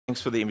Thanks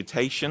for the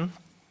invitation,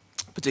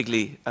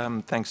 particularly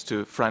thanks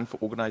to Fran for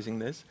organizing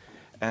this,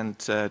 and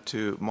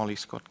to Molly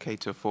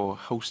Scott-Cato for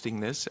hosting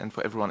this, and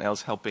for everyone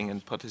else helping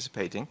and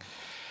participating.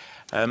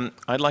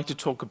 I'd like to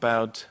talk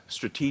about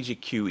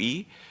strategic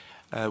QE.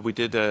 We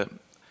did a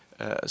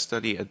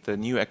study at the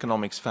New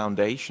Economics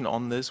Foundation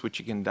on this, which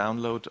you can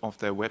download off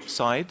their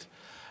website.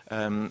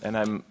 And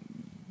I'm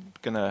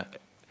going to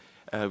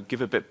give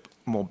a bit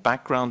more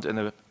background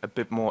and a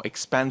bit more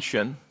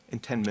expansion in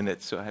 10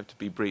 minutes, so I have to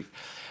be brief.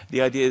 The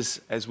idea is,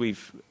 as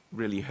we've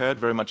really heard,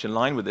 very much in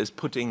line with this,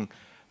 putting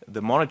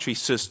the monetary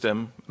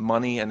system,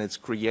 money and its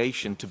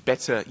creation, to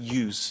better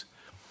use.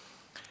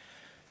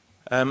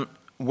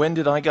 When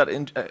did I get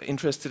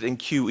interested in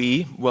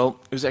QE? Well,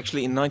 it was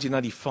actually in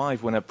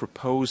 1995 when I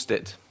proposed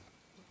it.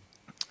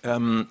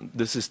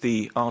 This is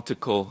the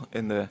article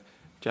in the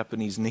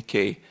Japanese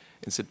Nikkei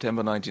in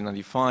September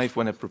 1995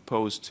 when I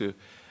proposed to,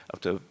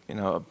 after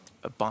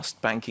a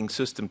bust banking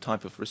system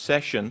type of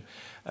recession,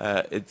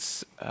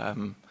 it's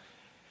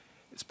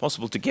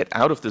possible to get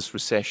out of this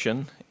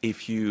recession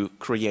if you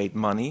create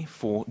money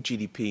for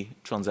GDP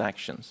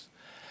transactions.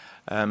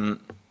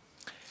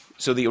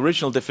 So the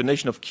original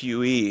definition of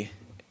QE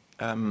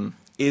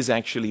is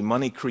actually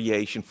money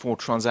creation for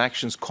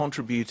transactions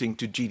contributing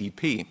to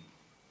GDP.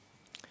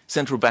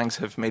 Central banks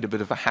have made a bit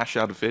of a hash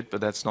out of it,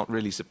 but that's not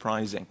really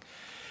surprising.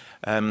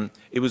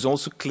 It was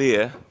also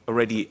clear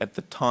already at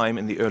the time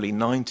in the early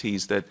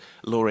 90s that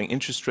lowering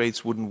interest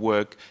rates wouldn't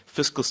work.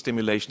 Fiscal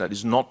stimulation that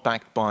is not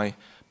backed by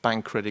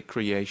bank credit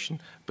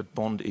creation, but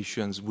bond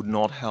issuance would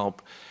not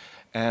help.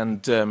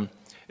 And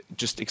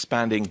just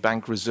expanding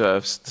bank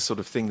reserves, the sort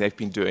of thing they've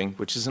been doing,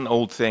 which is an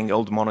old thing,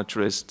 old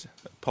monetarist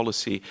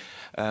policy,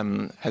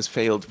 has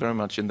failed very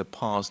much in the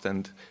past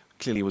and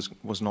clearly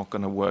was not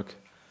going to work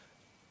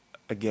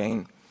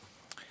again.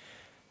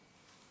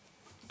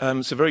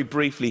 So very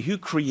briefly, who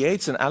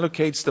creates and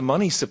allocates the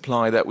money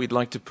supply that we'd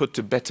like to put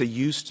to better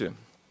use to?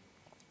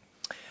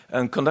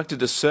 And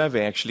conducted a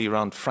survey actually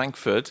around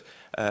Frankfurt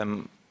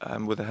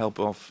with the help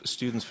of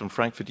students from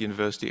Frankfurt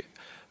University,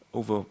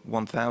 over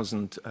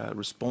 1,000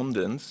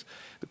 respondents.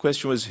 The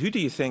question was, who do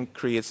you think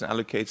creates and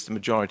allocates the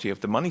majority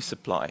of the money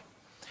supply?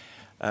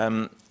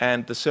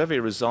 And the survey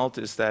result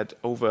is that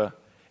over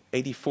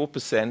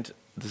 84%,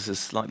 this is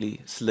slightly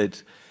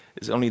slid,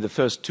 is only the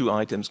first two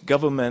items,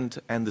 government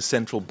and the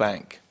central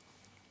bank.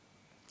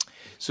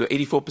 So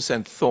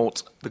 84%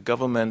 thought the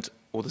government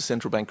or the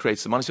central bank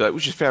creates the money supply,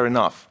 which is fair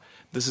enough.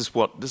 This is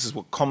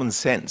what common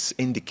sense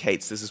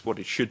indicates. This is what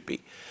it should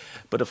be.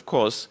 But of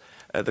course,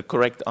 the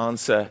correct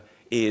answer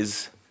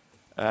is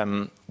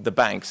the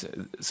banks.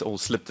 It's all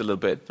slipped a little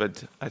bit,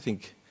 but I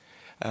think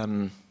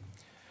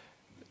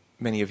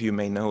many of you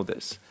may know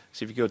this.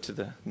 So if you go to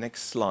the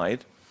next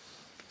slide.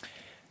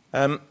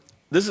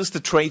 This is the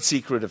trade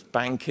secret of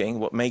banking,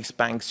 what makes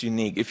banks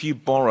unique. If you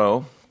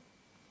borrow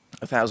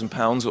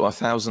 £1,000 or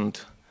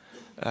 1,000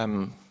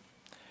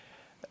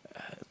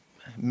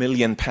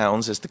 million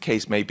pounds, as the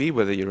case may be,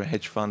 whether you're a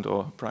hedge fund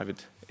or a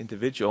private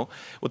individual,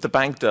 what the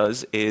bank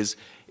does is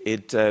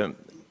it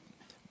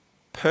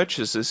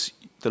purchases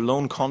the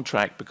loan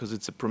contract because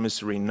it's a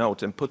promissory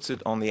note and puts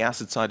it on the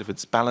asset side of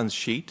its balance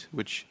sheet,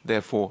 which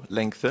therefore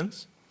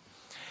lengthens.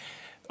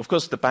 Of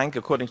course, the bank,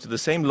 according to the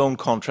same loan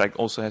contract,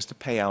 also has to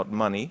pay out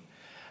money,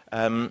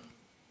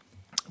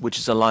 which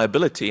is a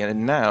liability,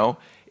 and now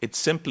it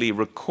simply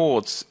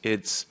records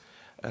its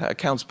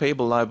accounts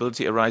payable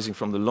liability arising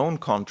from the loan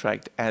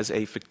contract as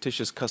a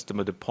fictitious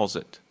customer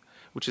deposit,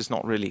 which is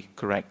not really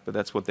correct, but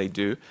that's what they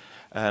do.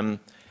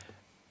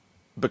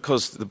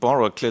 Because the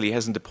borrower clearly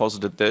hasn't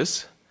deposited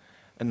this,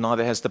 and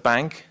neither has the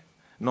bank,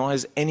 nor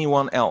has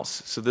anyone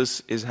else. So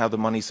this is how the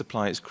money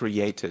supply is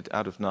created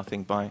out of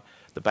nothing by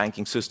the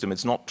banking system.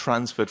 It's not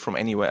transferred from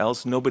anywhere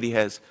else.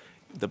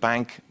 The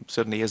bank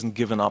certainly hasn't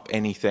given up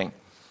anything,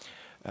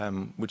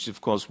 which is,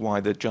 of course, why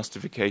the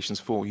justifications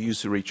for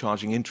usury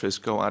charging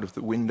interest go out of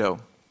the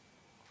window.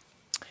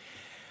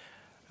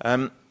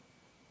 As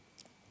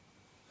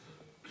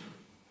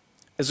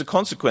a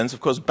consequence, of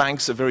course,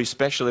 banks are very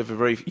special. They have a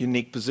very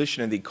unique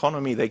position in the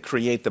economy. They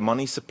create the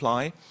money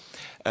supply.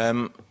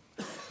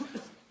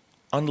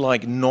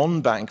 Unlike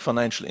non-bank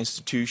financial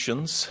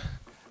institutions,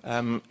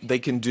 they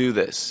can do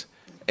this.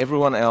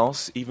 Everyone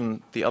else,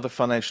 even the other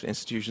financial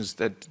institutions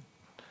that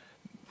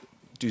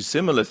do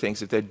similar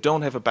things, if they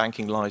don't have a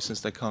banking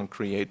license, they can't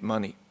create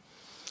money.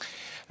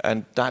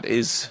 And that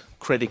is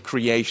credit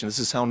creation. This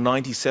is how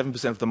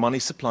 97% of the money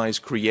supply is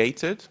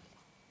created.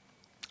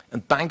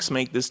 And banks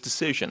make this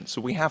decision.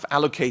 So we have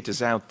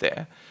allocators out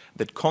there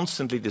that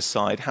constantly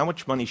decide how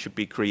much money should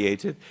be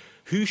created,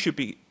 who should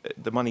be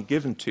the money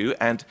given to,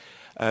 and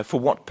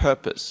for what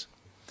purpose.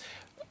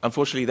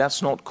 Unfortunately,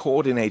 that's not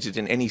coordinated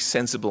in any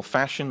sensible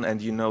fashion,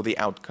 and you know the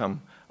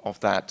outcome of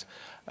that.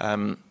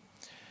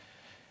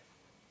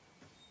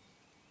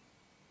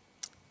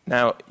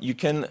 Now, you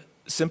can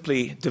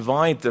simply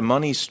divide the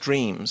money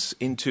streams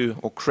into,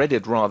 or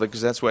credit rather,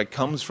 because that's where it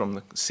comes from.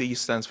 The C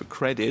stands for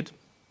credit,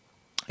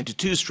 into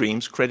two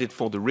streams, credit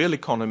for the real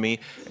economy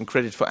and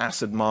credit for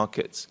asset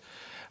markets.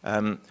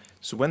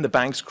 So when the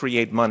banks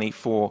create money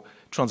for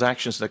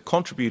transactions that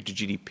contribute to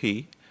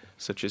GDP,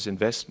 such as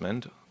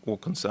investment or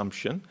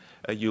consumption,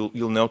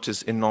 you'll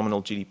notice in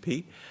nominal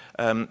GDP.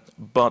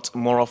 But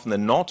more often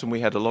than not, and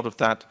we had a lot of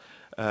that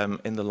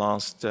in the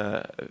last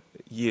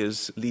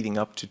years leading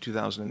up to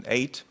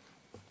 2008,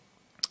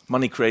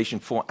 money creation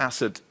for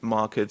asset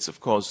markets, of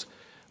course,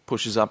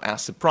 pushes up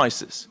asset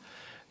prices.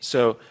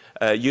 So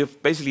you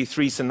have basically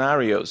three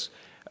scenarios.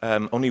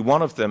 Only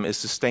one of them is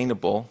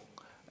sustainable,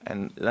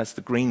 and that's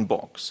the green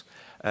box.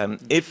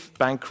 If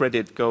bank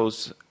credit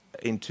goes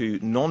into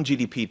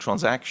non-GDP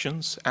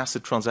transactions,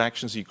 asset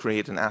transactions, you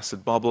create an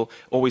asset bubble,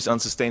 always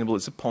unsustainable.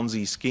 It's a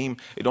Ponzi scheme.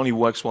 It only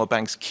works while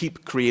banks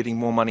keep creating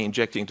more money,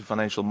 injecting into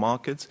financial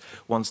markets.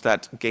 Once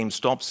that game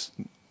stops,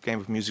 game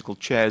of musical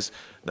chairs,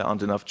 there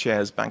aren't enough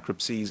chairs,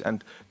 bankruptcies,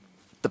 and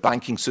the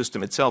banking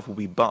system itself will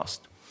be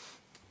bust.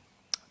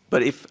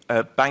 But if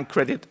bank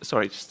credit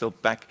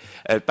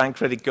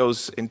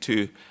goes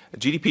into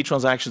GDP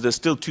transactions, there's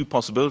still two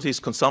possibilities.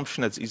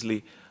 Consumption, that's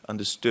easily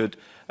understood,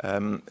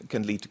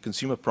 can lead to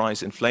consumer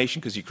price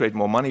inflation because you create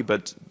more money,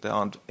 but there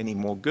aren't any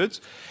more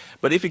goods.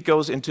 But if it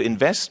goes into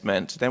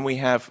investment, then we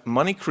have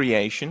money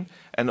creation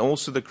and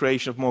also the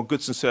creation of more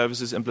goods and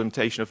services,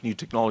 implementation of new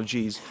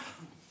technologies,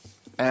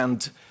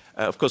 and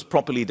of course,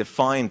 properly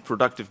defined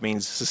productive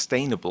means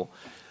sustainable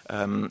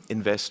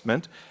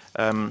investment.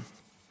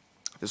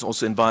 There's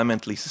also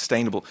environmentally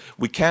sustainable.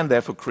 We can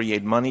therefore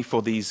create money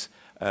for these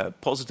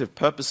positive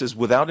purposes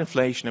without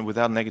inflation and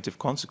without negative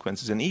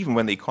consequences, and even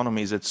when the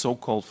economy is at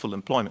so-called full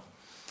employment.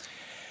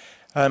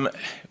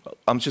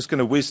 I'm just going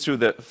to whiz through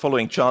the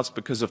following charts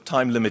because of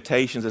time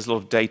limitations. There's a lot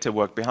of data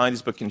work behind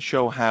this, but can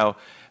show how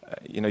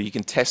you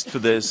can test for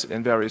this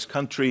in various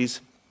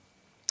countries.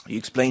 You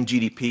explain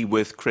GDP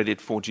with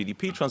credit for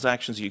GDP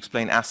transactions. You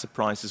explain asset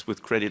prices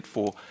with credit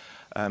for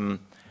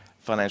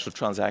financial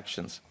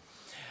transactions.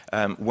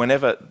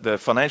 Whenever the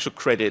financial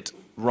credit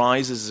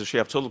rises as a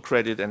share of total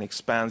credit and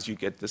expands, you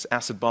get this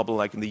asset bubble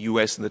like in the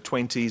US in the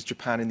 20s,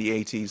 Japan in the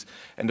 80s,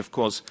 and of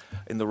course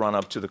in the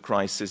run-up to the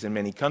crisis in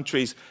many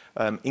countries,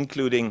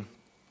 including,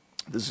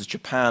 this is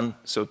Japan,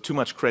 so too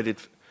much credit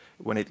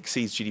when it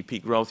exceeds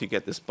GDP growth, you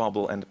get this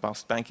bubble and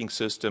bust banking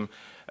system.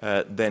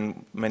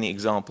 Then many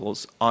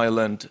examples,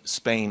 Ireland,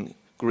 Spain,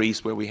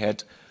 Greece, where we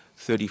had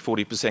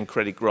 30–40%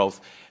 credit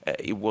growth.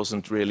 It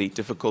wasn't really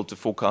difficult to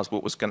forecast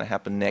what was going to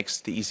happen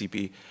next. The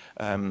ECB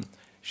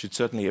should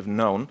certainly have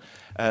known.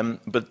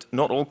 But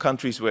not all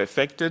countries were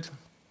affected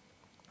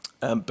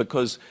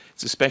because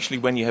it's especially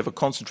when you have a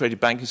concentrated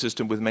banking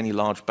system with many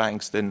large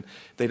banks, then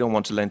they don't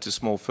want to lend to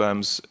small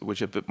firms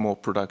which are a bit more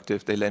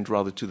productive. They lend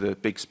rather to the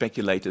big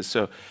speculators.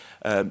 So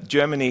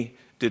Germany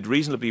did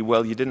reasonably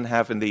well. You didn't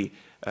have in the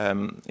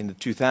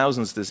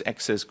 2000s this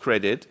excess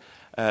credit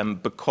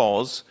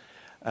because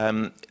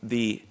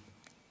the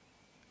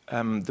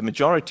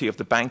majority of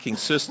the banking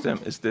system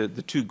is the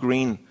two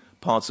green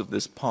parts of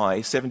this pie.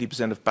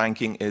 70% of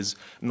banking is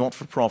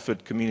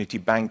not-for-profit community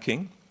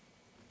banking,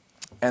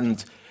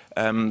 and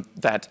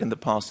that in the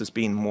past has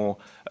been more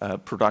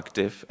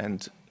productive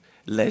and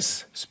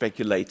less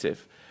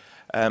speculative.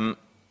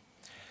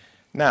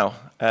 Now,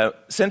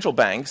 central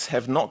banks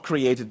have not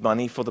created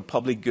money for the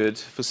public good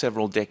for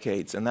several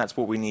decades, and that's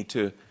what we need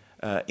to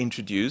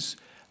introduce.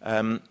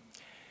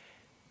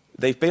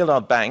 They've bailed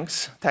out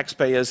banks.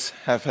 Taxpayers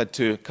have had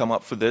to come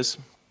up for this,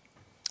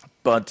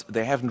 but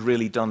they haven't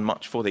really done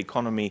much for the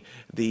economy.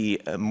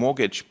 The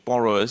mortgage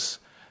borrowers,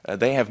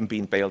 they haven't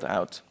been bailed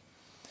out.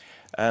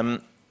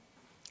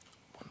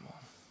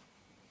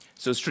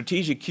 So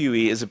strategic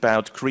QE is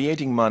about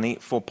creating money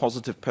for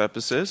positive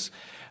purposes,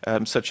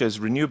 such as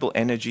renewable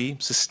energy,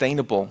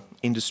 sustainable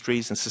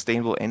industries and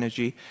sustainable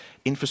energy,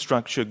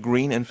 infrastructure,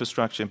 green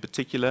infrastructure in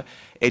particular,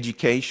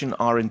 education,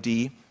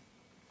 R&D,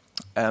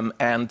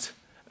 and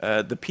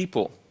the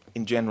people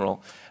in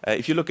general.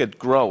 If you look at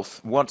growth,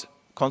 what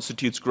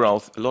constitutes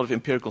growth? A lot of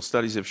empirical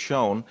studies have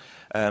shown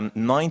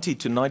 90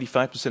 to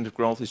 95% of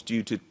growth is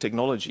due to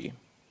technology.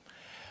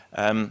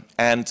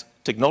 And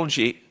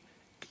technology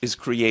is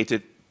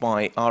created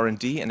by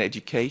R&D and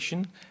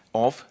education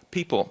of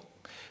people.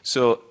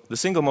 So the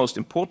single most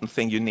important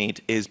thing you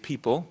need is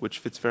people, which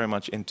fits very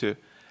much into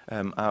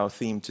our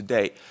theme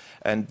today.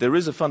 And there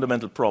is a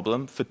fundamental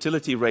problem.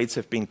 Fertility rates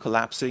have been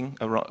collapsing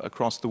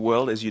across the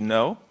world, as you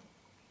know.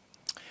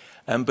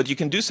 But you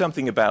can do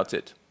something about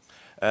it.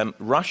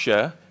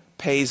 Russia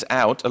pays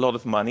out a lot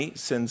of money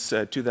since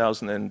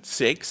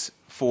 2006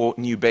 for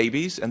new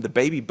babies, and the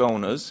baby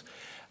bonus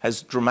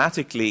has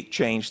dramatically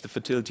changed the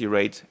fertility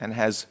rate and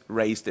has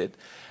raised it.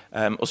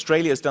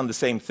 Australia has done the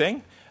same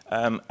thing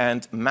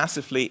and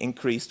massively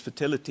increased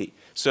fertility.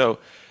 So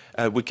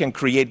we can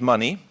create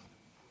money,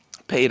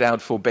 pay it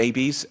out for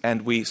babies,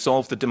 and we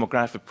solve the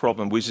demographic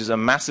problem, which is a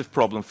massive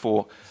problem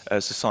for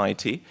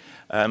society.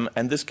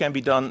 And this can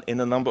be done in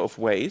a number of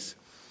ways.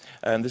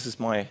 And this is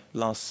my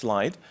last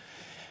slide.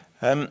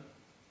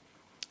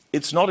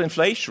 It's not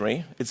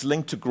inflationary. It's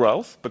linked to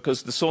growth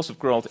because the source of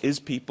growth is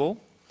people.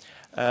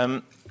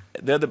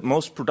 They're the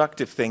most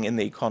productive thing in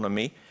the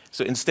economy.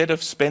 So instead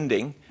of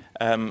spending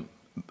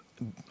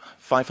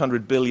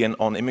 500 billion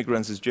on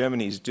immigrants as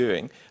Germany is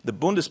doing, the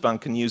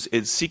Bundesbank can use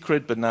its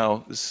secret, but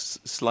now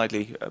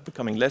slightly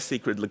becoming less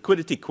secret,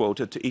 liquidity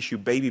quota to issue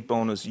baby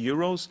bonus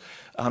euros,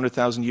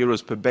 100,000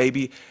 euros per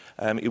baby.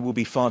 It will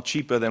be far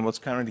cheaper than what's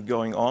currently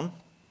going on.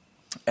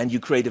 And you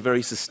create a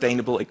very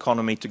sustainable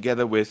economy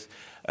together with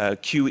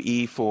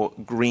QE for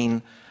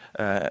green,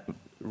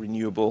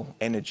 renewable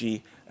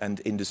energy and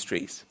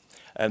industries.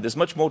 There's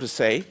much more to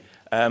say,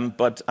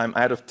 but I'm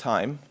out of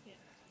time.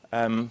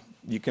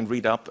 You can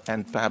read up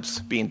and perhaps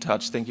be in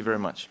touch. Thank you very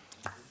much.